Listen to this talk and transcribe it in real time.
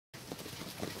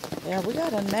Yeah, we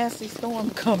got a nasty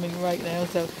storm coming right now,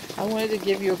 so I wanted to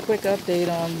give you a quick update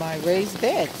on my raised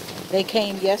beds. They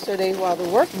came yesterday while the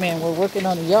workmen were working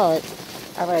on the yard.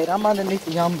 All right, I'm underneath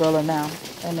the umbrella now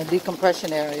in the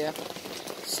decompression area.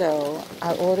 So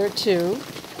I ordered two.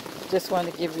 Just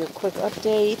wanted to give you a quick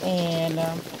update, and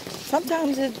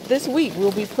sometimes this week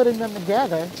we'll be putting them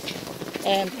together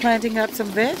and planting up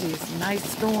some veggies. Nice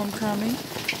storm coming.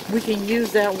 We can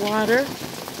use that water.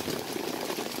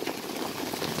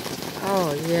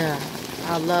 Oh yeah,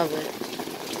 I love it.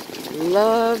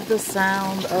 Love the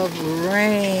sound of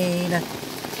rain.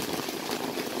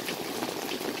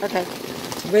 Okay,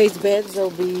 raised beds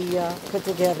will be put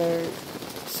together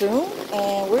soon,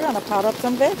 and we're gonna pot up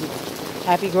some veggies.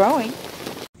 Happy growing.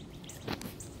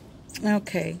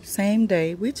 Okay, same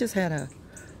day. We just had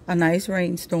a nice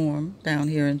rainstorm down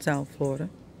here in South Florida.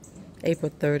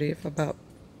 April 30th, about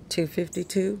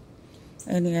 2:52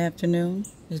 in the afternoon.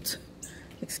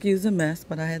 Excuse the mess,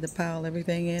 but I had to pile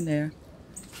everything in there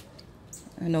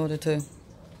in order to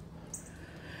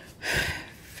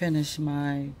finish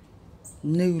my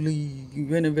newly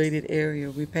renovated area.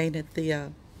 We painted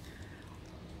the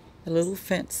little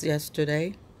fence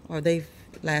yesterday, or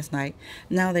last night.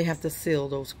 Now they have to seal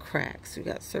those cracks. We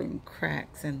got certain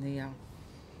cracks in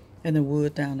the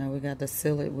wood down there. We got to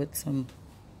seal it with some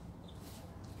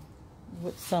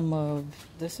of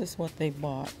this is what they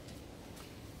bought.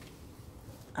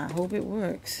 I hope it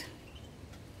works.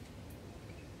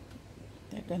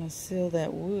 They're gonna seal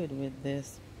that wood with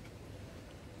this.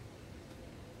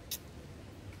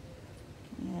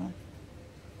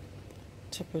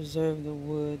 To preserve the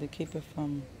wood, to keep it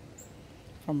from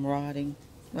rotting.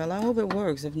 Well, I hope it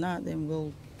works. If not, then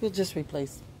we'll just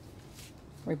replace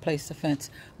the fence.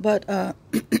 But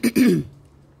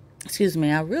excuse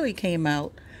me, I really came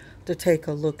out to take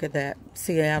a look at that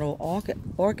Seattle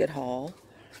orchid haul.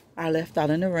 I left out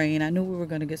in the rain. I knew we were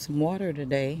going to get some water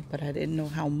today, but I didn't know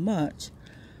how much.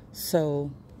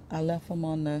 So I left them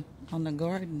on the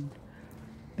garden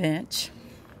bench,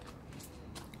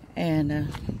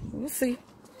 and we'll see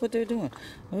what they're doing.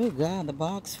 Oh God, the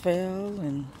box fell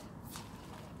and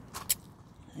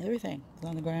everything is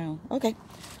on the ground. Okay,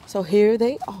 so here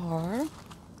they are.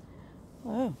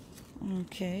 Oh,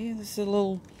 okay. This is a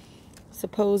little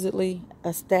supposedly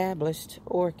established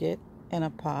orchid in a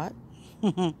pot.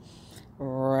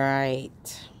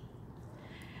 Right.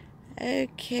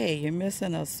 Okay, you're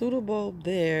missing a pseudobulb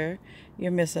there.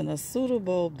 You're missing a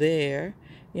pseudobulb there.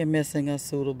 You're missing a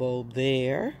pseudobulb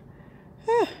there.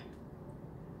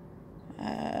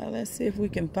 Let's see if we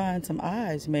can find some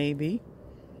eyes, maybe.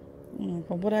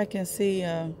 From what I can see,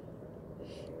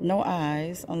 no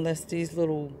eyes, unless these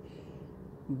little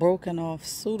broken off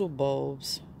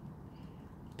pseudobulbs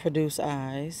produce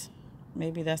eyes.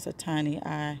 Maybe that's a tiny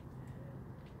eye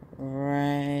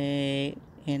right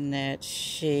in that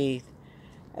sheath.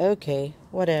 Okay,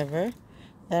 whatever.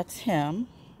 That's him.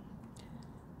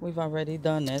 We've already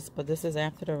done this, but this is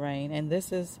after the rain, and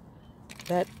this is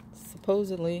that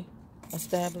supposedly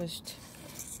established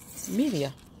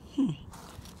media.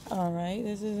 All right,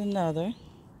 this is another.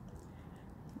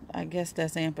 I guess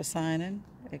that's ampercyanin.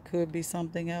 It could be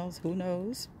something else. Who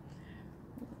knows?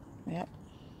 Yep.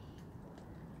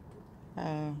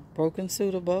 Broken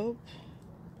pseudobulb.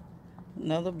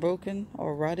 Another broken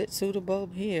or rotted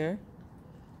pseudobulb here.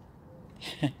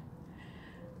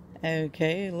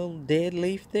 Okay, a little dead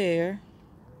leaf there.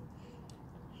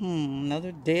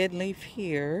 Another dead leaf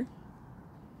here.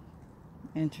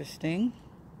 Interesting.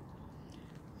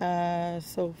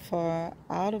 So far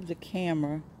out of the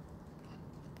camera,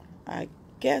 I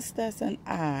guess that's an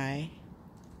eye.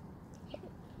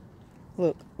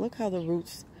 Look how the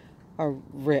roots are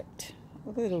ripped.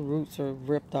 Look at the roots are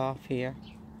ripped off here.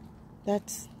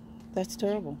 That's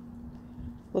terrible.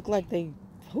 Look like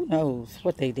who knows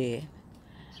what they did.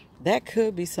 That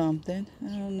could be something.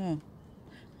 I don't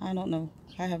know.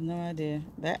 I have no idea.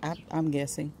 I'm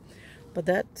guessing. But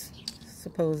that's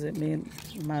supposedly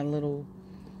my little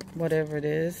whatever it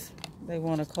is they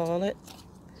want to call it.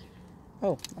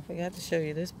 Oh, I forgot to show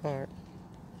you this part.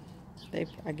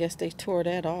 I guess they tore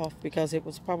that off because it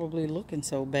was probably looking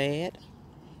so bad.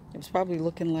 It was probably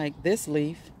looking like this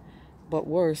leaf, but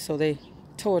worse, so they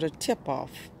tore the tip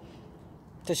off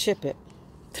to ship it.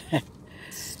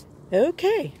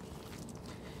 Okay.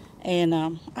 And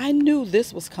I knew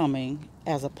this was coming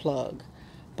as a plug,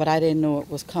 but I didn't know it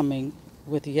was coming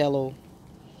with yellow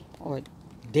or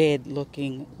dead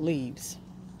looking leaves.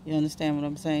 You understand what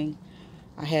I'm saying?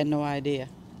 I had no idea.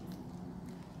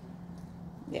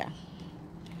 Yeah.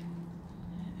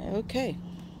 Okay.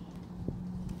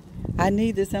 I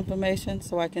need this information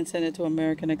so I can send it to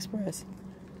American Express.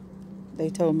 They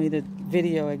told me to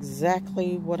video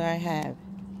exactly what I have.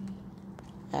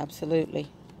 Absolutely.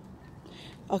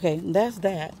 Okay, that's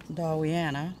that,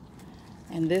 Darwiana.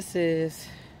 And this is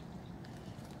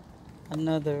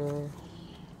another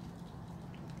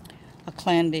a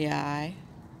Clandii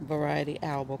variety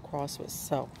alba cross with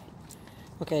self.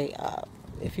 Okay,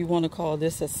 if you want to call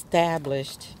this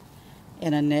established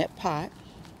in a net pot,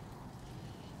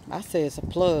 I say it's a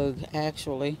plug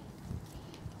actually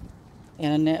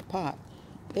in a net pot.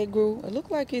 It grew, it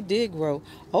looked like it did grow.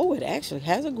 Oh, it actually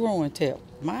has a growing tip.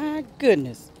 My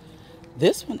goodness.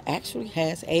 This one actually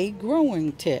has a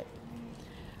growing tip.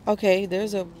 Okay,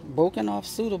 there's a broken off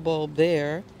pseudobulb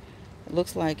there. It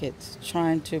looks like it's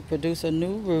trying to produce a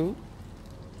new root,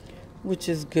 which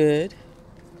is good.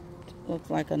 Looks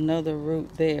like another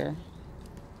root there.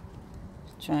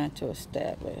 Trying to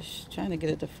establish, trying to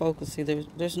get it to focus. See,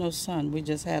 there's no sun. We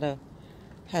just had a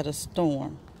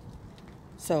storm.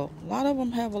 So a lot of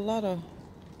them have a lot of.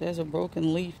 There's a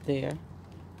broken leaf there.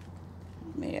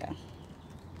 Yeah,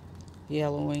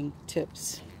 yellowing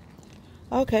tips.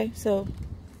 Okay, so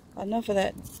enough of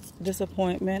that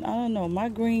disappointment. I don't know. My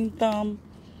green thumb.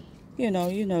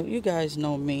 You guys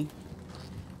know me.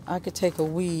 I could take a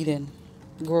weed and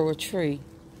grow a tree.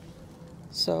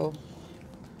 So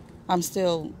I'm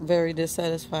still very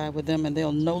dissatisfied with them, and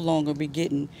they'll no longer be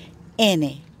getting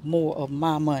any more of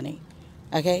my money.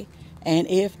 Okay? And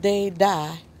if they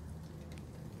die,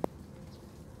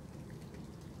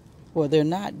 well, they're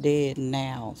not dead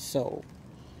now, so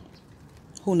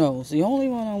who knows? The only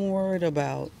one I'm worried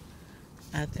about,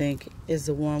 I think, is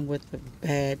the one with the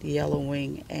bad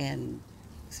yellowing, and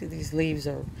see, these leaves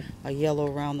are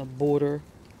yellow around the border,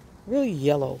 really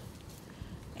yellow,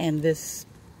 and this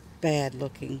bad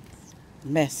looking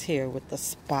mess here with the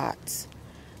spots.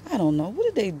 I don't know. What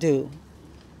did they do?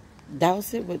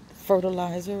 Douse it with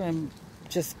fertilizer and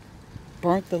just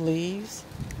burnt the leaves?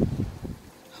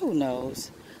 Who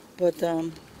knows? But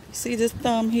see this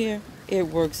thumb here? It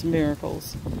works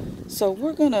miracles. So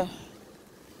we're gonna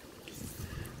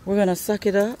suck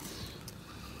it up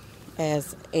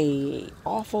as a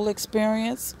awful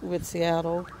experience with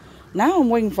Seattle. Now I'm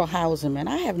waiting for Houseman.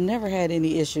 I have never had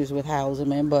any issues with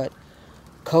Houseman, but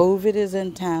COVID is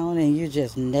in town and you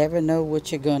just never know what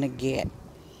you're gonna get.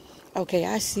 Okay,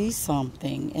 I see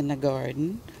something in the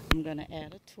garden. I'm gonna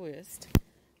add a twist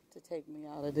to take me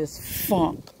out of this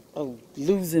funk of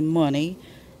losing money,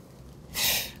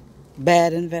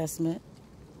 bad investment,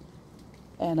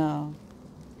 and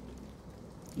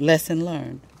lesson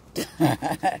learned.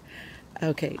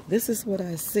 Okay, this is what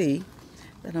I see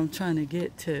that I'm trying to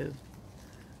get to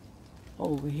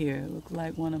over here. It looks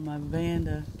like one of my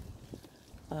Vanda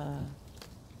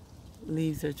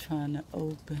leaves are trying to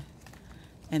open.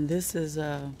 And this is,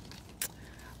 oh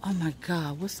my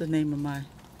God, what's the name of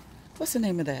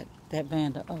that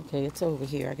Vanda? Okay, it's over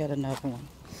here. I got another one.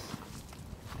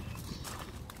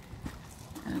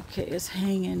 Okay, it's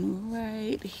hanging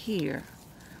right here.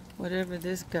 Whatever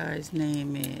this guy's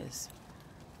name is.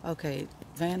 Okay,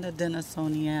 Vanda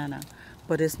Denisoniana.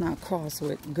 But it's not crossed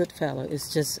with Goodfellow.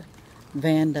 It's just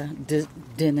Vanda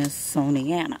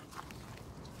Denisoniana.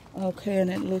 Okay, and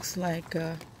it looks like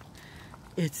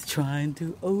it's trying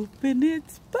to open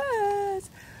its buds.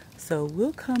 So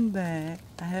we'll come back.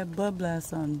 I have bud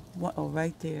blasts on one, oh,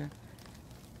 right there.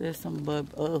 There's some bud.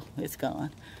 Oh, it's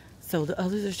gone. So the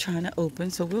others are trying to open.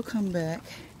 So we'll come back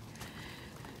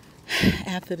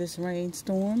after this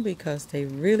rainstorm because they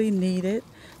really need it.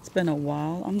 It's been a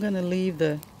while. I'm gonna leave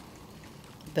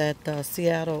that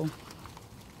Seattle,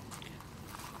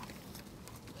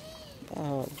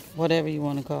 whatever you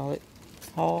want to call it,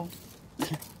 haul,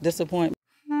 disappointment.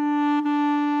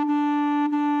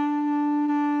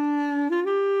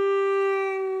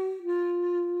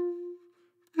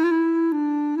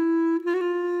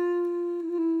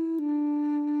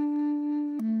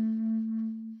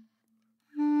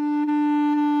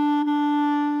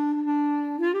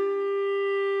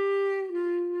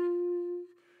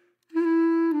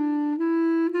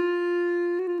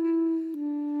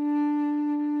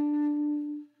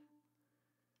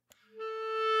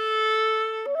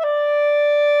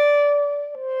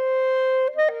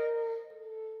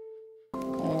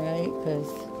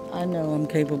 Because I know I'm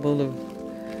capable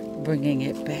of bringing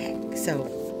it back. So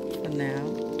for now,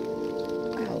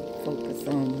 I'll focus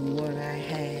on what I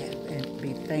have and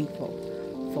be thankful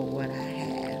for what I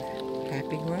have.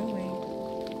 Happy growing.